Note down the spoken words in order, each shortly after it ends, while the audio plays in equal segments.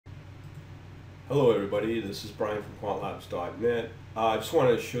Hello everybody, this is Brian from quantlabs.net. I just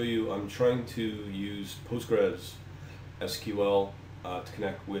wanted to show you, I'm trying to use PostGres SQL to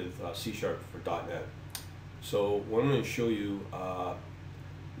connect with C# for .NET. So what I'm going to show you,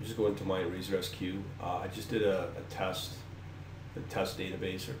 just go into my Razor SQ. I just did a test, the test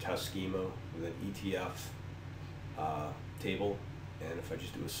database or test schema with an ETF table, and if I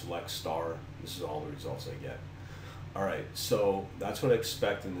just do a select star, this is all the results I get. Alright, so that's what I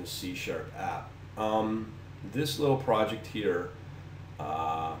expect in this C# app. This little project here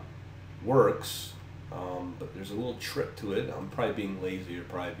works, but there's a little trick to it. I'm probably being lazy or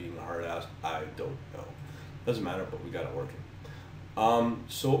probably being a hard ass. I don't know. Doesn't matter, but we got it working.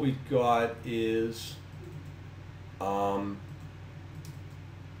 So what we've got is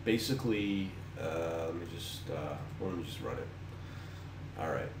basically, let me just run it.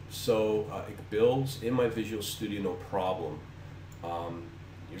 Alright, so it builds in my Visual Studio, no problem.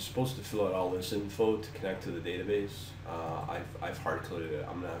 You're supposed to fill out all this info to connect to the database. I've hard-coded it.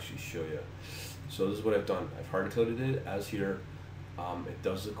 I'm going to actually show you. So this is what I've done. I've hard-coded it as here. It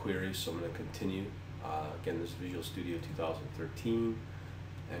does the query, so I'm going to continue. Again, this is Visual Studio 2013.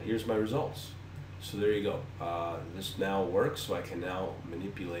 And here's my results. So there you go. This now works, so I can now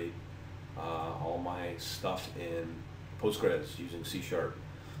manipulate all my stuff in Postgres using C#. There's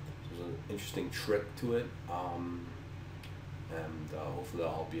an interesting trick to it, and hopefully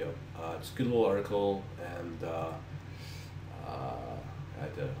that'll help you out. It's a good little article, and I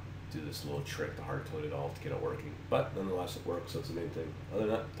had to do this little trick to hard code it all to get it working. But nonetheless, it works. That's the main thing. Other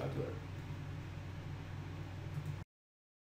than that, talk to you later.